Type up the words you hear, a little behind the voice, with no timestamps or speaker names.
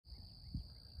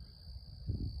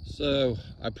So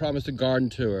I promised a garden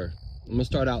tour. I'm gonna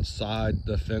start outside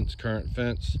the current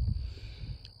fence.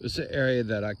 This is an area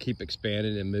that I keep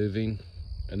expanding and moving,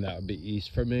 and that would be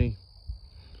east for me.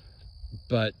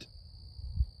 But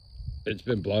it's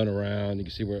been blown around. You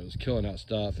can see where it was killing out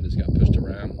stuff and it's got pushed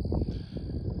around.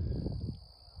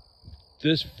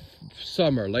 This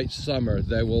summer, late summer,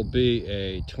 there will be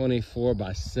a 24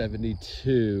 by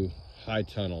 72 high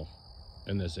tunnel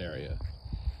in this area.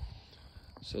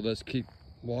 So let's keep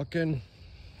walking.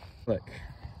 Look,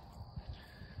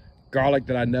 garlic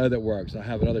that I know that works. I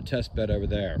have another test bed over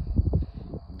there.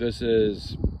 This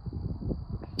is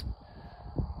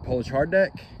Polish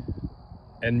hardneck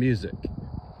and music.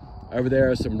 Over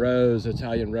there are some rose,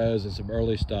 Italian rose, and some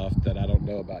early stuff that I don't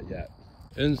know about yet.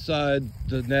 Inside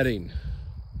the netting,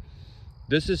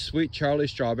 this is Sweet Charlie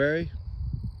strawberry.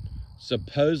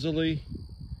 Supposedly,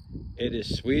 it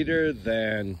is sweeter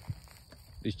than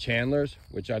these Chandlers,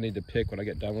 which I need to pick when I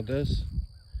get done with this.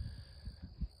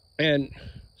 And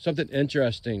something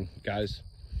interesting, guys,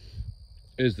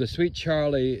 is the Sweet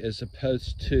Charlie is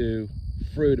supposed to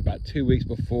fruit about 2 weeks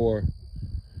before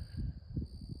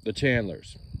the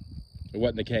Chandlers. It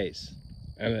wasn't the case.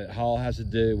 And it all has to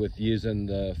do with using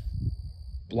the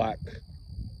black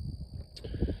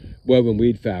woven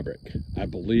weed fabric. I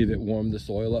believe it warmed the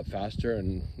soil up faster,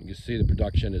 and you can see the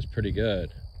production is pretty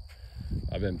good.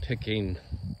 I've been picking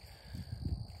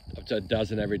up to a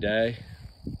dozen every day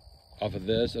off of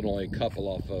this, and only a couple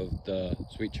off of the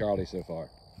Sweet Charlie so far.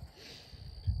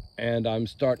 And I'm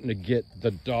starting to get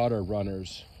the daughter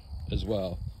runners as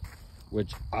well,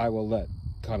 which I will let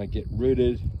kind of get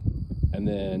rooted and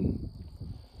then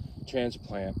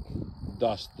transplant,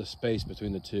 thus the space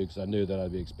between the two, because I knew that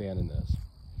I'd be expanding this.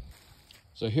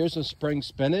 So here's some spring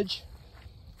spinach.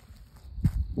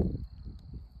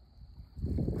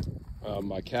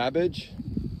 My cabbage,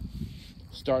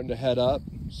 starting to head up,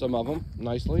 some of them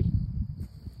nicely.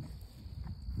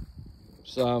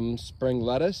 Some spring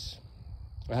lettuce.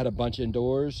 I had a bunch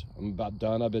indoors. I'm about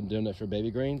done. I've been doing it for baby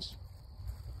greens.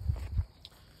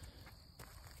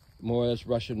 More of this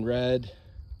Russian red.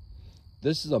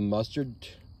 This is a mustard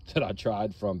that I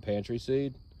tried from Pantry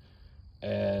Seed,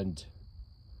 and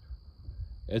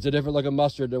it's a different looking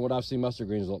mustard than what I've seen mustard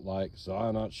greens look like, so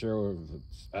I'm not sure if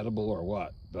it's edible or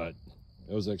what, but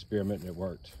it was an experiment and it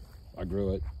worked. I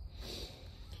grew it.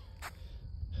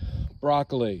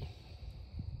 Broccoli.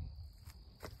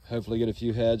 Hopefully get a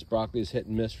few heads. Broccoli is hit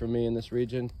and miss for me in this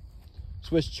region.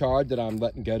 Swiss chard that I'm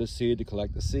letting go to seed to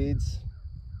collect the seeds.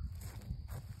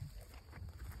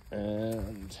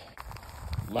 And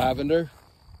lavender.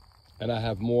 And I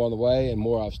have more on the way and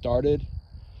more I've started.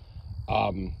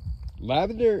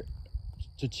 Lavender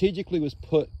strategically was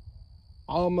put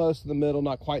almost in the middle,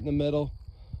 not quite in the middle,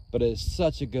 but it is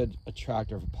such a good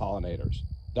attractor for pollinators.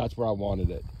 That's where I wanted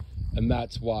it. And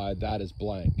that's why that is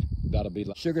blank. That'll be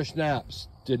like sugar snaps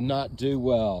did not do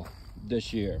well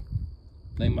this year.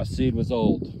 I think my seed was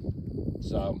old.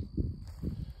 So,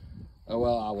 oh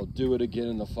well, I will do it again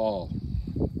in the fall.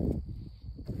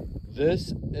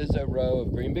 This is a row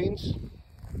of green beans,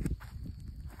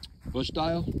 bush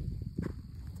style.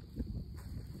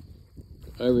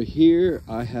 Over here,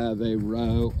 I have a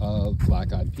row of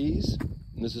black-eyed peas.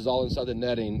 And this is all inside the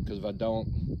netting, because if I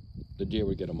don't, the deer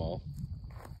would get them all.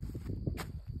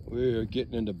 We're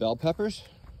getting into bell peppers.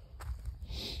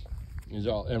 These are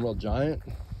all Emerald Giant.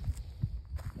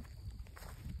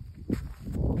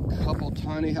 A couple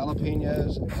tiny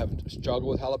jalapenos. I have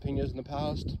struggled with jalapenos in the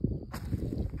past.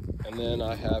 And then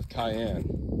I have cayenne.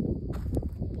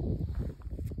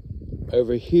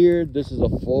 Over here, this is a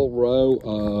full row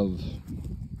of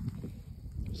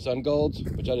sun golds,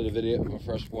 which I did a video, my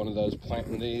first one of those,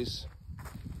 planting these.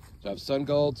 So I have sun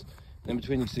golds. In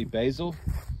between you can see basil.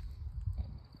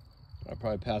 I'll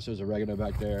probably pass there's oregano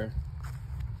back there.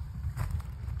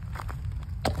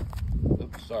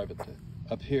 Oops, sorry, but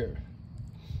up here,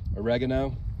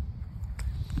 oregano.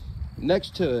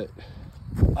 Next to it,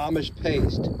 Amish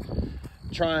paste.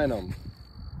 Trying them.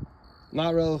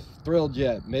 Not real thrilled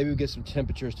yet. Maybe we get some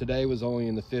temperatures. Today was only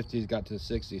in the 50s, got to the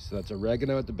 60s. So that's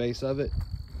oregano at the base of it.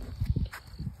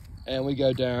 And we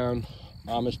go down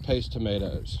Amish paste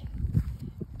tomatoes.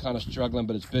 Kind of struggling,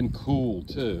 but it's been cool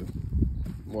too.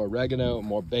 More oregano,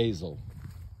 more basil.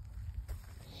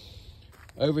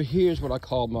 Over here is what I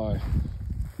call my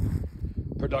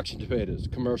production tomatoes,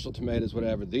 commercial tomatoes,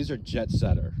 whatever. These are jet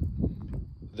setter.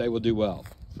 They will do well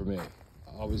for me.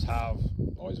 I always have,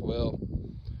 always will.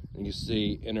 And you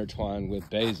see intertwined with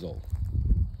basil.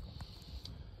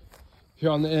 Here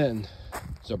on the end,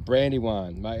 so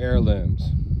brandywine, my heirlooms.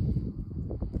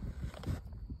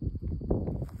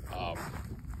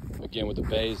 Again with the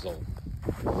basil.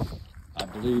 I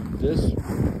believe this,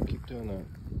 keep doing that.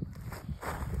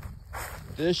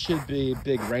 This should be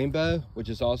Big Rainbow, which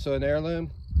is also an heirloom,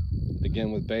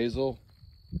 again with basil.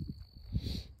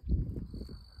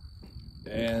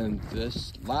 And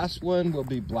this last one will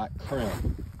be Black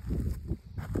Krim,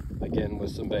 again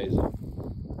with some basil.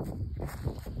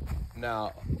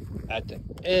 Now, at the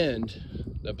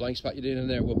end, the blank spot you did in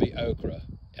there will be okra.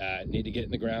 I need to get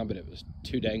in the ground, but it was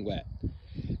too dang wet.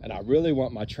 And I really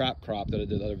want my trap crop that I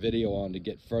did another video on to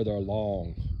get further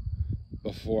along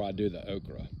before I do the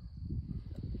okra.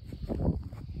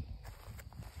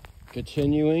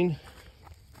 Continuing,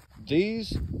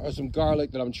 these are some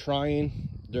garlic that I'm trying.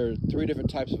 There are 3 different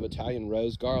types of Italian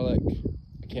rose garlic.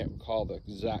 I can't recall the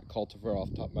exact cultivar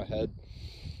off the top of my head,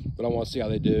 but I want to see how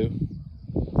they do.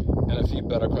 And a few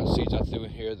buttercrut seeds I threw in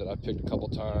here that I picked a couple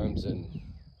times and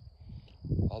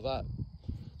all that.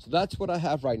 So that's what I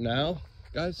have right now,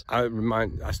 guys. I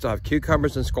still have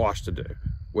cucumbers and squash to do,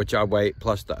 which I wait,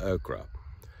 plus the okra.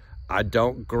 I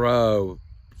don't grow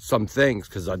some things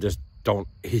because I just don't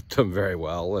eat them very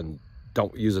well and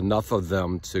don't use enough of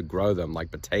them to grow them,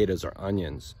 like potatoes or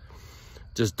onions.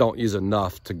 Just don't use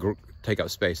enough to take up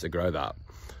space to grow that.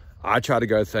 I try to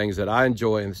grow things that I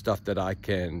enjoy and stuff that I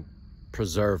can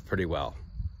preserve pretty well.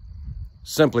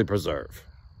 Simply preserve,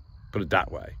 put it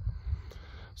that way.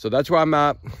 So that's where I'm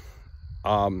at.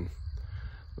 Let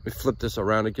me flip this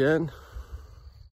around again.